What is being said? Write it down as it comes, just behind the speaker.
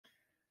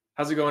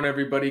How's it going,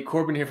 everybody?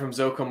 Corbin here from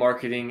Zoco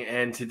Marketing,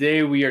 and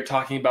today we are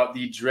talking about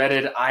the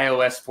dreaded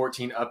iOS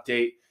 14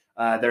 update.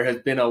 There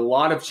has been a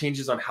lot of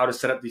changes on how to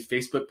set up the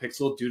Facebook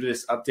pixel due to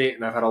this update,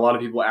 and I've had a lot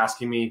of people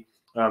asking me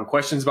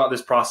questions about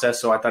this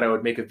process, so I thought I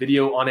would make a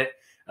video on it.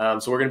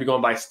 So we're going to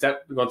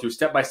be going through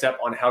step by step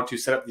on how to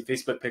set up the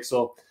Facebook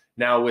pixel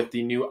now with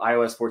the new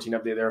iOS 14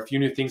 update. There are a few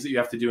new things that you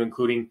have to do,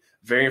 including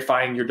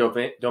verifying your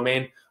domain.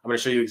 I'm going to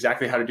show you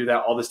exactly how to do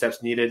that, all the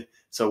steps needed.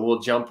 So we'll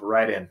jump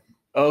right in.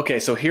 Okay,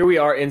 so here we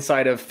are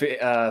inside of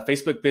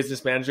Facebook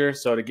Business Manager.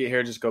 So to get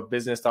here, just go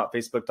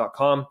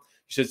business.facebook.com. You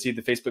should see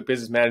the Facebook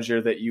Business Manager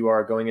that you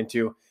are going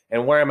into.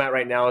 And where I'm at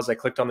right now is I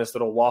clicked on this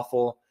little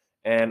waffle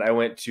and I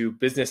went to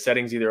business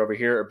settings either over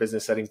here or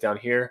business settings down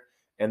here.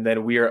 And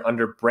then we are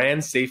under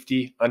brand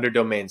safety under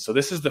domain. So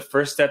this is the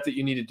first step that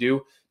you need to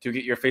do to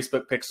get your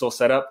Facebook pixel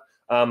set up.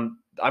 I'm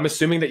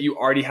assuming that you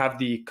already have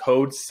the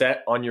code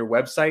set on your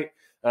website.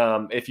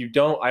 If you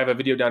don't, I have a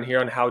video down here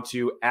on how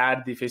to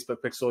add the Facebook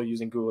pixel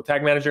using Google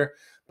Tag Manager,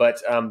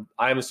 but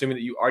I'm assuming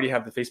that you already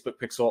have the Facebook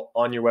pixel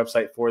on your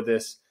website for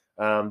this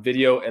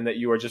video and that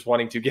you are just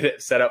wanting to get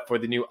it set up for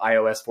the new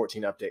iOS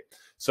 14 update.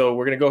 So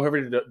we're going to go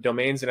over to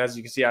domains, and as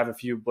you can see, I have a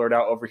few blurred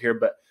out over here,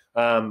 but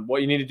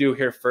what you need to do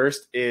here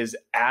first is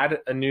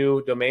add a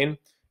new domain,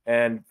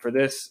 and for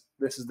this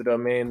is the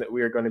domain that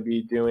we are going to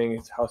be doing.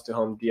 It's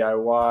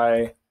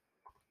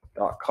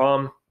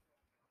house2homediy.com.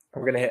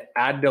 We're going to hit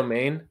add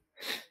domain.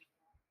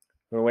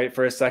 We'll wait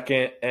for a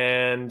second,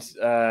 and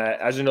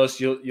as you notice,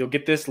 you'll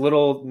get this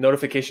little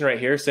notification right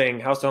here saying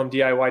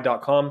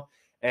house2homediy.com,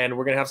 and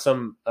we're going to have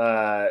some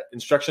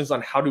instructions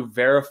on how to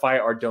verify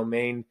our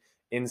domain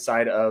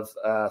inside of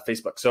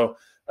Facebook, so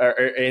or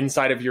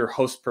inside of your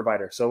host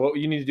provider. So what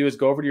you need to do is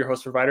go over to your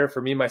host provider.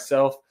 For me,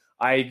 myself,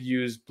 I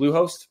use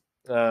Bluehost,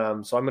 so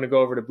I'm going to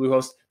go over to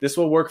Bluehost. This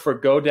will work for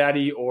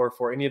GoDaddy or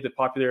for any of the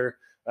popular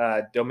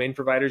domain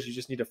providers. You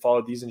just need to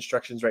follow these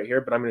instructions right here,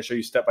 but I'm going to show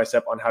you step by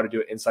step on how to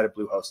do it inside of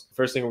Bluehost. The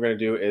first thing we're going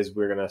to do is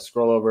we're going to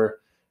scroll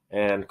over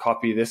and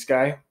copy this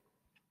guy.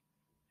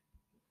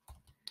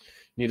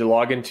 You need to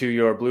log into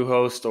your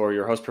Bluehost or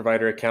your host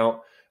provider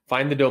account,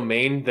 find the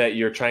domain that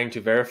you're trying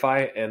to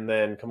verify, and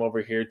then come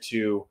over here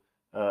to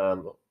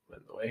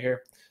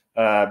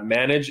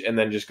manage, and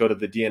then just go to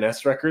the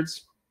DNS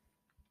records.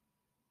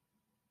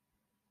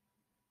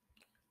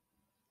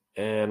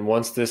 And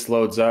once this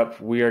loads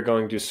up, we are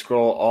going to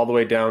scroll all the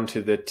way down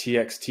to the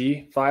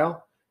TXT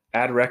file,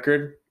 add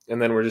record, and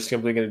then we're just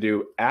simply going to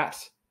do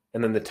 @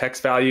 and then the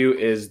text value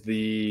is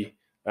the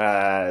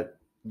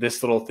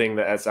this little thing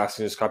that's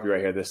asking us to copy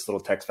right here, this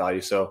little text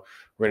value. So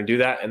we're going to do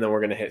that, and then we're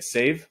going to hit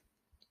save.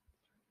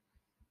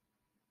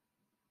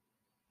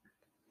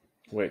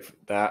 Wait for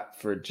that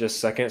for just a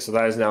second. So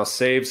that is now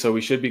saved, so we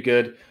should be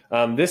good.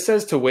 This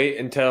says to wait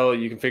until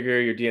you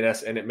configure your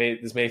DNS, and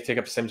this may take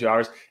up to 72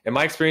 hours. In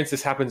my experience,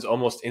 this happens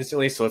almost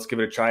instantly, so let's give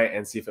it a try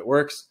and see if it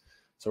works.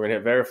 So we're gonna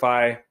hit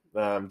verify.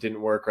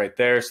 Didn't work right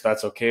there, so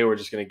that's okay. We're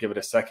just gonna give it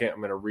a second.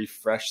 I'm gonna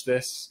refresh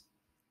this.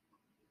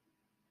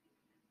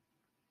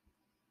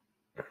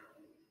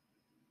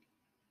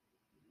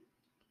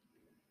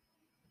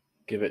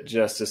 Give it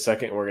just a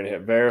second. We're gonna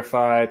hit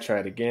verify, try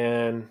it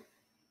again.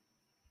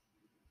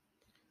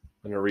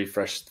 I'm going to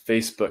refresh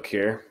Facebook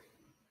here.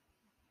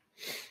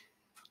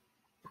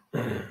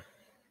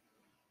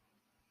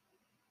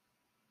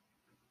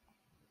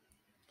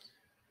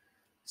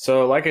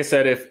 So like I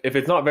said, if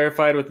it's not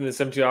verified within the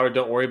 72 hours,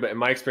 don't worry. But in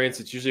my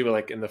experience, it's usually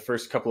like in the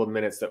first couple of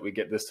minutes that we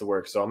get this to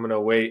work. So I'm going to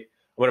wait.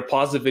 I'm going to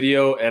pause the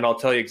video, and I'll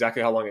tell you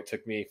exactly how long it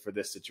took me for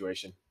this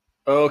situation.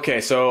 Okay,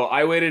 so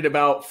I waited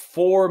about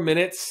 4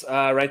 minutes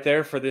right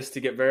there for this to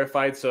get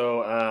verified.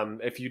 So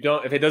if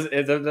it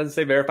doesn't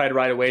say verified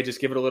right away,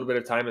 just give it a little bit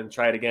of time and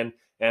try it again.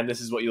 And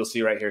this is what you'll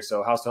see right here.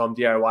 So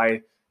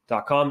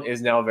house2homediy.com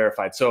is now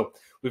verified. So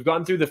we've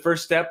gotten through the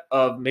first step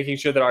of making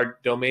sure that our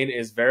domain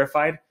is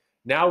verified.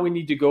 Now we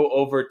need to go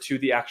over to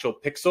the actual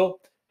pixel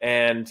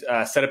and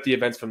set up the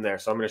events from there.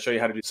 So I'm going to show you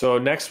how to do. So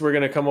next we're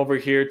going to come over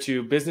here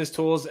to Business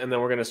Tools, and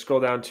then we're going to scroll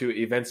down to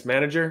Events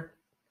Manager.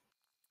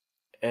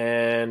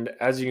 And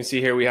as you can see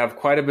here, we have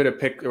quite a bit of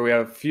we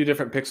have a few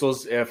different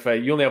pixels. If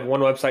you only have one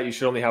website, you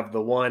should only have the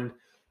one,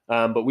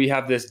 but we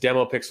have this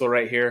demo pixel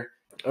right here.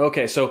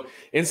 Okay, so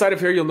inside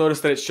of here, you'll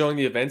notice that it's showing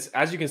the events.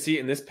 As you can see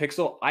in this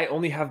pixel, I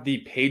only have the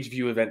page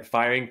view event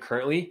firing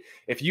currently.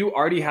 If you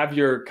already have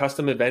your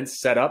custom events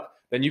set up,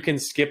 then you can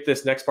skip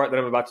this next part that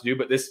I'm about to do.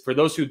 But this, for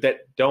those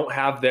that don't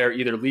have their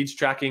either leads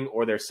tracking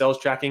or their sales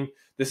tracking,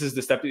 this is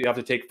the step that you have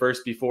to take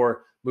first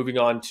before moving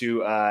on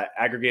to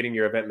aggregating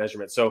your event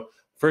measurement. So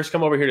first,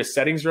 come over here to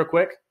settings real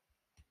quick,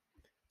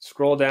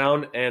 scroll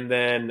down, and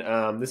then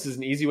this is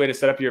an easy way to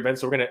set up your event.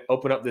 So we're going to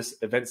open up this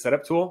event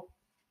setup tool.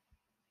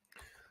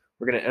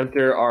 We're going to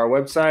enter our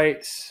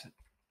website.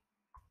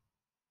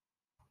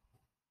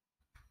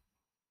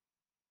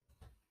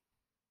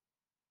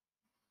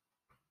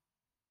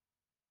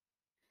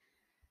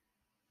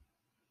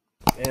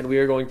 And we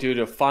are going to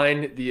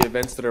define the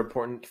events that are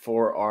important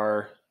for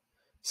our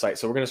site.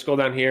 So we're going to scroll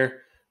down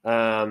here.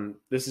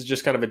 This is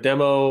just kind of a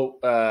demo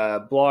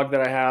blog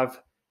that I have.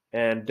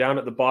 And down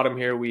at the bottom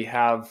here, we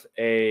have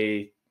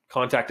a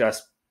contact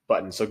us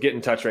button. So get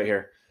in touch right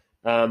here.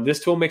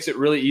 This tool makes it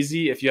really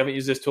easy. If you haven't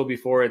used this tool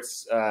before,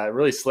 it's a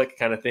really slick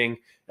kind of thing.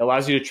 It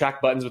allows you to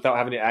track buttons without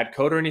having to add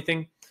code or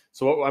anything.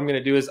 So what I'm going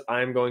to do is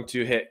I'm going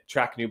to hit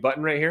track new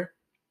button right here.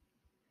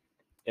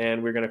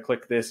 And we're going to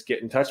click this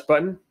get in touch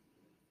button.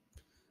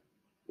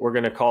 We're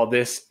going to call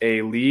this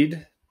a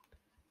lead.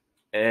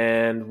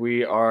 And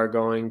we are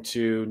going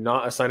to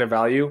not assign a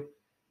value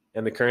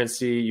and the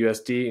currency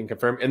USD and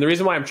confirm. And the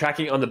reason why I'm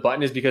tracking on the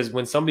button is because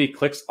when somebody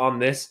clicks on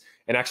this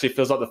and actually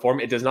fills out the form,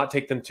 it does not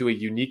take them to a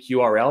unique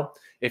URL.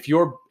 If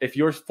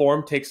your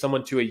form takes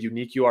someone to a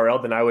unique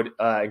URL, then I would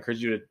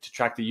encourage you to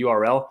track the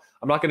URL.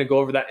 I'm not going to go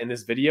over that in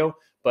this video,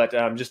 but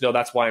just know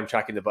that's why I'm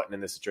tracking the button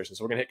in this situation.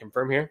 So we're going to hit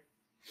confirm here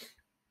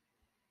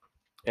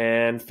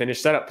and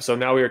finish setup. So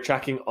now we are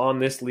tracking on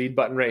this lead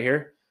button right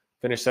here.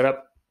 Finish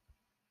setup.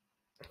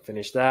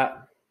 Finish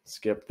that.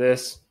 Skip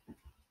this.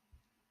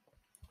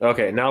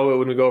 Okay, now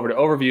when we go over to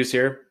overviews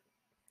here,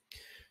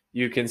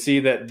 you can see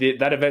that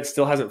that event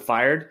still hasn't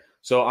fired.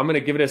 So I'm going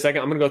to give it a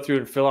second. I'm going to go through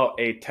and fill out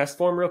a test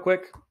form real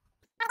quick.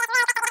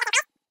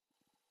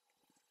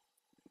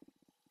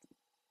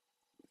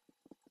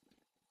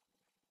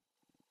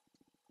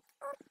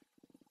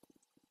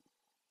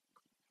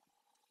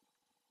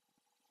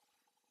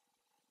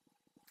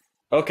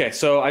 Okay,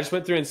 so I just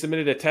went through and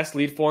submitted a test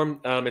lead form.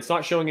 It's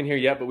not showing in here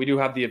yet, but we do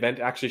have the event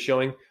actually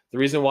showing. The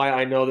reason why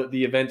I know that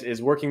the event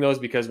is working though is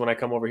because when I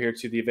come over here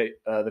to the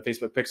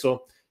Facebook Pixel,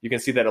 you can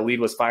see that a lead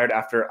was fired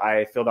after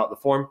I filled out the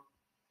form.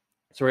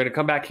 So we're going to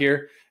come back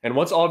here, and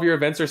once all of your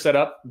events are set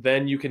up,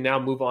 then you can now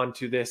move on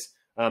to this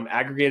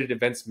aggregated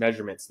events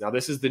measurements. Now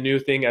this is the new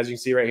thing, as you can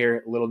see right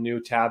here, a little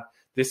new tab.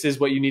 This is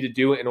what you need to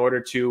do in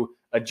order to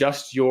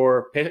adjust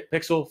your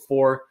pixel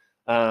for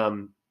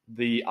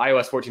the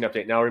iOS 14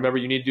 update. Now remember,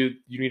 you need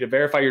to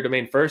verify your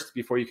domain first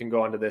before you can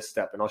go on to this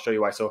step, and I'll show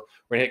you why. So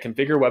we're going to hit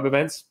configure web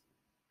events.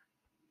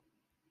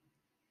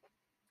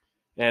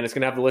 And it's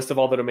going to have the list of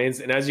all the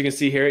domains. And as you can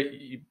see here,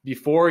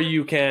 before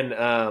you can,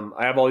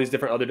 I have all these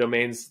different other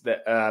domains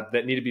that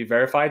that need to be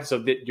verified. So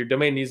that your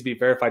domain needs to be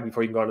verified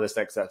before you can go on to this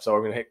next step. So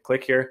we're going to hit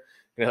click here,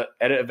 going to hit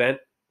edit event.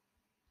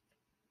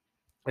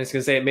 And it's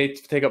going to say it may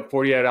take up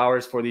 48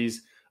 hours for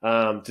these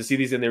to see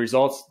these in the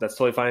results. That's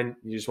totally fine.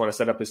 You just want to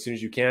set up as soon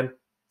as you can.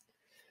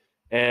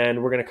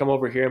 And we're going to come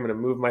over here. I'm going to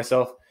move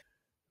myself.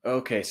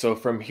 Okay, so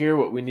from here,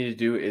 what we need to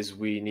do is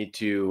we need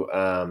to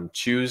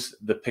choose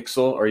the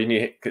pixel, or you need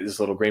to hit this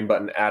little green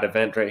button, add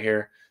event right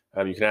here.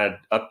 You can add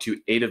up to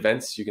 8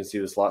 events. You can see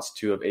the slots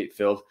 2 of 8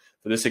 filled.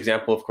 For this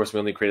example, of course, we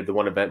only created the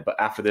 1 event, but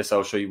after this,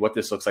 I'll show you what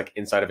this looks like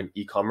inside of an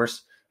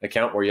e-commerce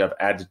account where you have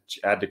add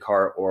to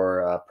cart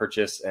or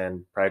purchase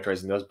and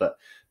prioritizing those. But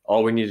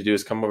all we need to do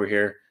is come over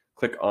here,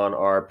 click on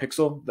our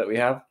pixel that we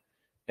have,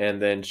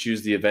 and then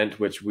choose the event,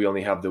 which we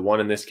only have the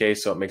 1 in this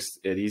case, so it makes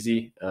it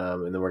easy.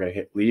 And then we're going to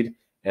hit lead.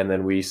 And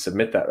then we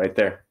submit that right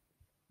there.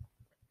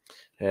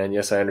 And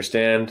yes, I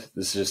understand.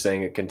 This is just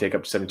saying it can take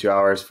up to 72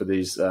 hours for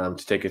these to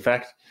take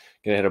effect.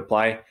 Gonna hit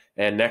apply.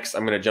 And next,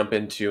 I'm gonna jump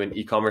into an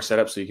e-commerce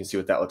setup so you can see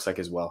what that looks like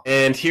as well.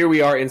 And here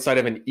we are inside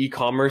of an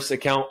e-commerce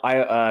account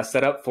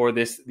setup for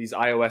these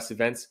iOS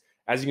events.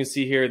 As you can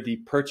see here, the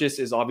purchase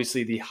is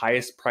obviously the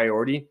highest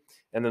priority.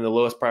 And then the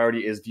lowest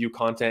priority is view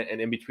content.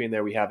 And in between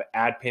there, we have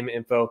add payment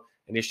info,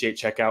 initiate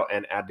checkout,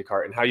 and add to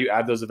cart. And how you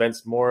add those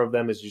events, more of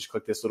them, is you just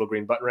click this little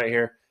green button right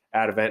here,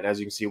 add event. As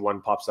you can see,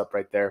 1 pops up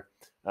right there,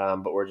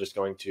 but we're just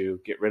going to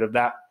get rid of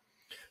that.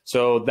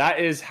 So that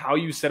is how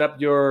you set up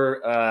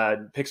your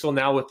Pixel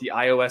now with the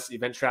iOS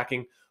event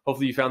tracking.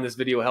 Hopefully you found this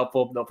video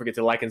helpful. Don't forget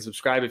to like and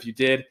subscribe if you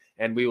did,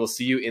 and we will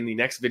see you in the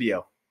next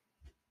video.